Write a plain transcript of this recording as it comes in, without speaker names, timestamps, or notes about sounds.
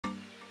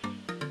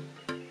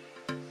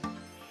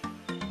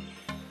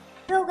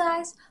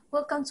guys,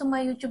 welcome to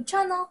my YouTube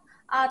channel.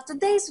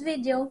 Today's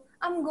video,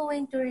 I'm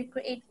going to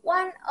recreate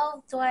one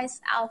of Twice's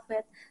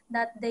outfit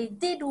that they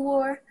did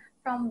wear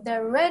from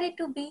their Ready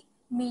to Be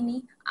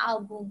mini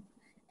album.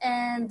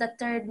 And the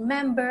third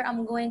member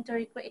I'm going to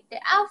recreate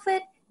the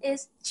outfit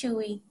is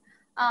Chewy.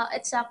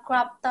 It's a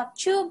crop top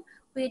tube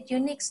with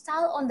unique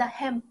style on the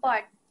hem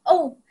part.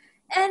 Oh,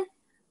 and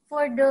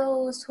for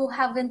those who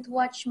haven't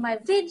watched my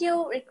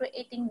video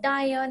recreating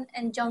Dahyun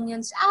and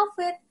Jeongyeon's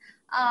outfit,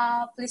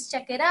 please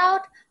check it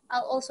out.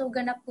 I'll also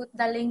gonna put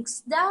the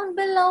links down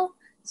below.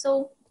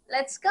 So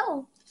let's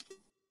go.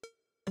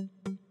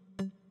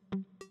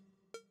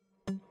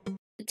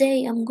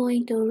 Today I'm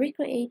going to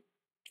recreate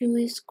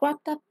Chewy's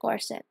crop top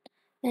corset.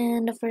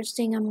 And the first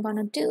thing I'm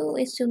gonna do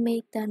is to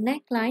make the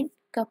neckline,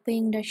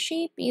 copying the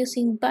shape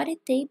using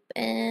body tape,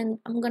 and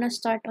I'm gonna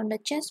start on the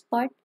chest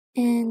part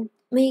and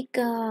make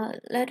a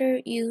letter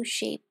U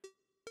shape.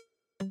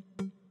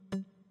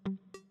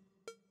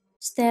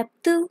 Step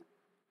 2.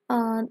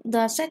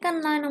 The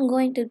second line I'm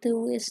going to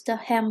do is the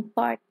hem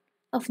part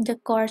of the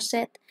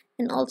corset,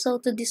 and also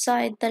to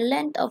decide the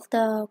length of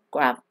the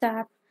crop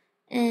top,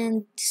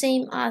 and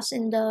same as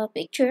in the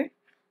picture,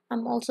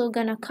 I'm also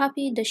gonna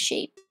copy the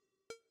shape.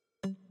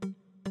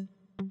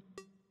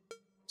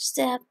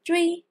 Step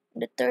 3.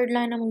 The third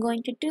line I'm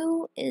going to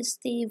do is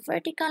the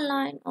vertical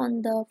line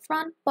on the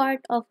front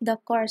part of the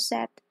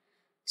corset.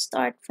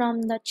 Start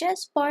from the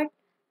chest part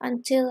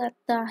until at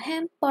the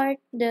hem part,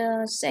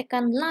 the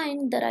second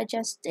line that I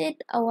just did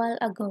a while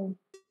ago.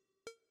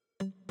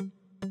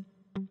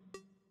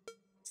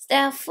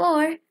 Step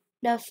 4.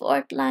 The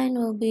fourth line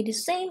will be the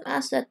same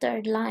as the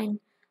third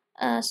line.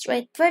 A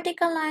straight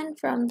vertical line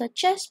from the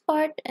chest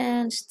part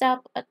and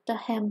stop at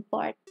the hem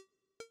part.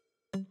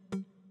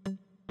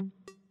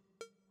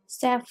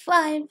 Step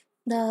 5.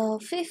 The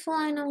fifth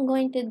line I'm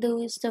going to do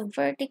is the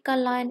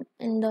vertical line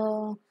in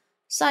the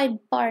side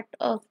part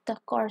of the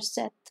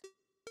corset.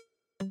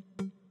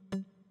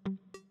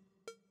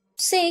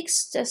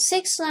 6. The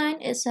sixth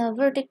line is a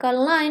vertical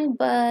line,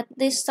 but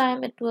this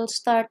time it will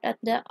start at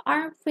the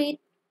armpit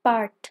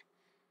part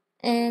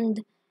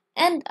and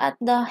end at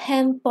the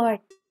hem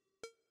part.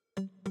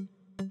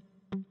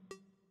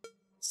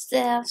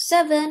 Step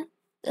 7.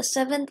 The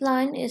seventh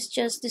line is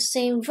just the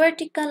same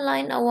vertical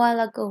line a while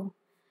ago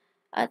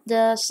at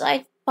the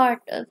side part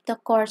of the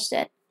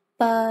corset,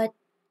 but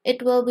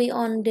it will be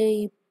on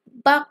the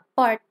back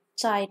part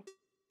side.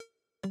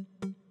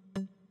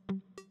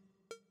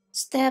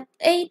 Step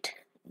 8.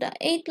 The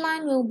eighth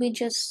line will be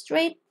just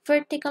straight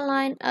vertical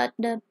line at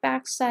the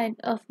back side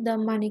of the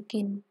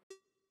mannequin.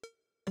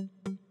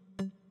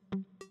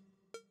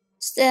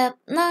 Step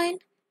 9.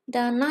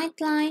 The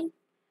ninth line,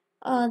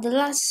 the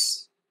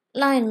last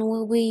line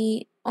will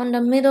be on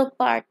the middle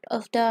part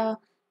of the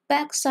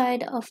back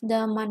side of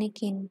the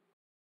mannequin.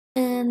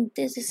 And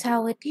this is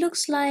how it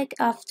looks like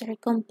after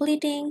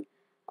completing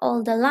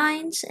all the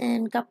lines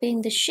and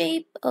copying the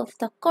shape of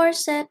the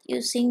corset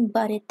using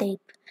body tape.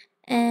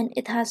 And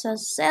it has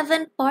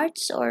 7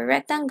 parts or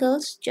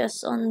rectangles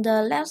just on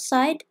the left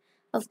side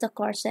of the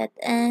corset,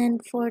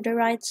 and for the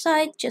right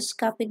side just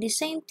copy the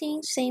same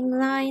thing, same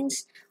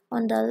lines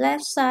on the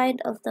left side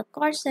of the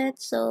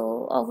corset,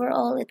 so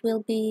overall it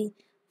will be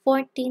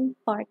 14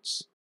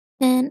 parts.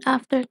 And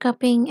after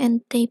copying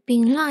and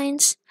taping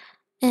lines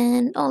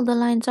and all the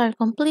lines are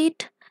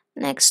complete,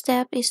 next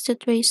step is to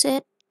trace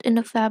it in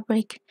the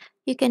fabric.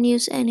 You can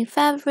use any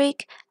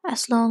fabric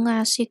as long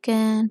as you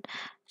can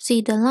see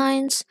the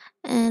lines,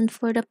 and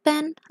for the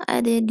pen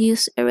I did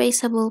use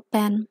erasable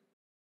pen.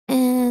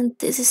 And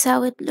this is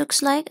how it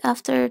looks like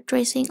after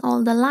tracing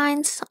all the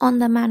lines on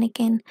the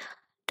mannequin.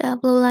 The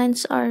blue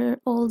lines are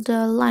all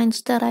the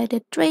lines that I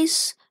did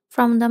trace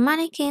from the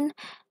mannequin,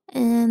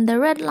 and the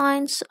red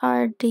lines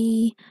are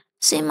the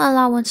seam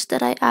allowance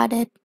that I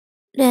added.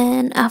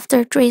 Then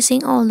after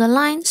tracing all the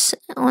lines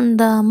on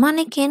the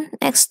mannequin,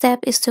 next step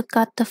is to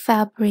cut the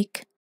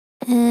fabric.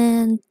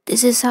 And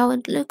this is how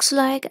it looks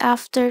like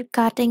after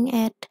cutting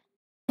it.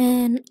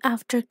 And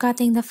after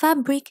cutting the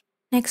fabric,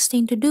 next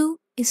thing to do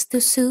is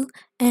to sew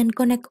and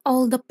connect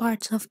all the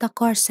parts of the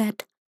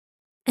corset.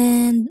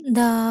 And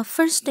the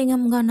first thing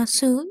I'm gonna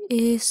sew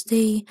is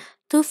the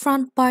two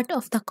front part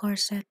of the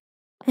corset.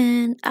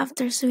 And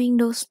after sewing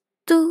those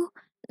two,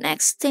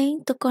 next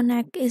thing to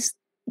connect is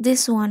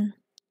this one.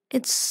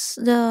 It's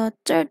the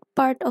third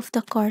part of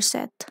the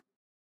corset.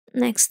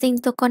 Next thing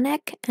to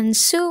connect and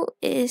sew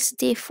is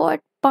the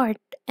fourth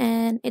part,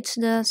 and it's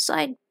the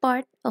side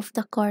part of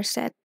the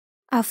corset.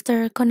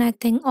 After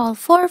connecting all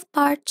four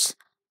parts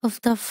of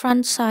the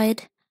front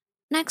side,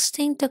 next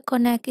thing to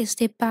connect is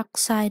the back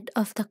side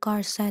of the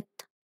corset.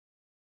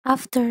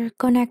 After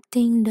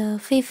connecting the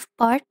fifth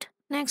part,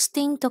 next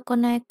thing to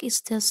connect is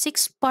the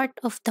sixth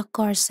part of the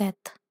corset.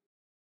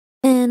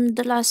 And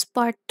the last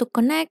part to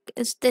connect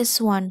is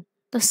this one,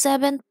 the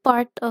seventh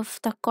part of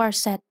the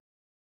corset.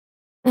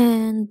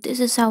 And this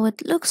is how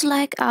it looks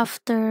like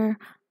after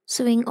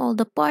sewing all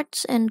the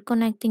parts and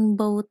connecting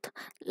both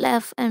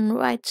left and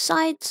right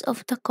sides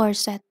of the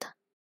corset.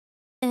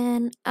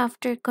 And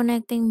after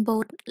connecting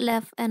both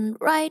left and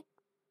right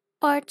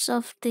parts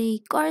of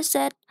the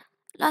corset.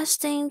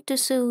 Last thing to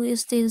sew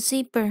is the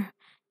zipper,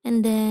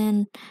 and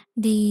then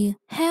the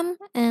hem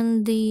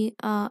and the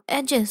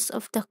edges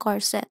of the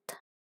corset.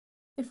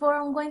 Before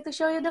I'm going to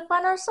show you the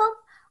final result,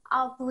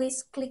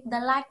 please click the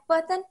like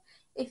button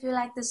if you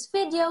like this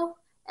video,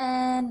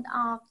 and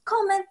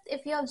comment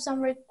if you have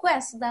some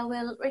requests that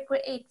will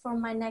recreate for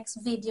my next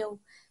video.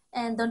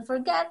 And don't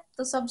forget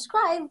to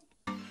subscribe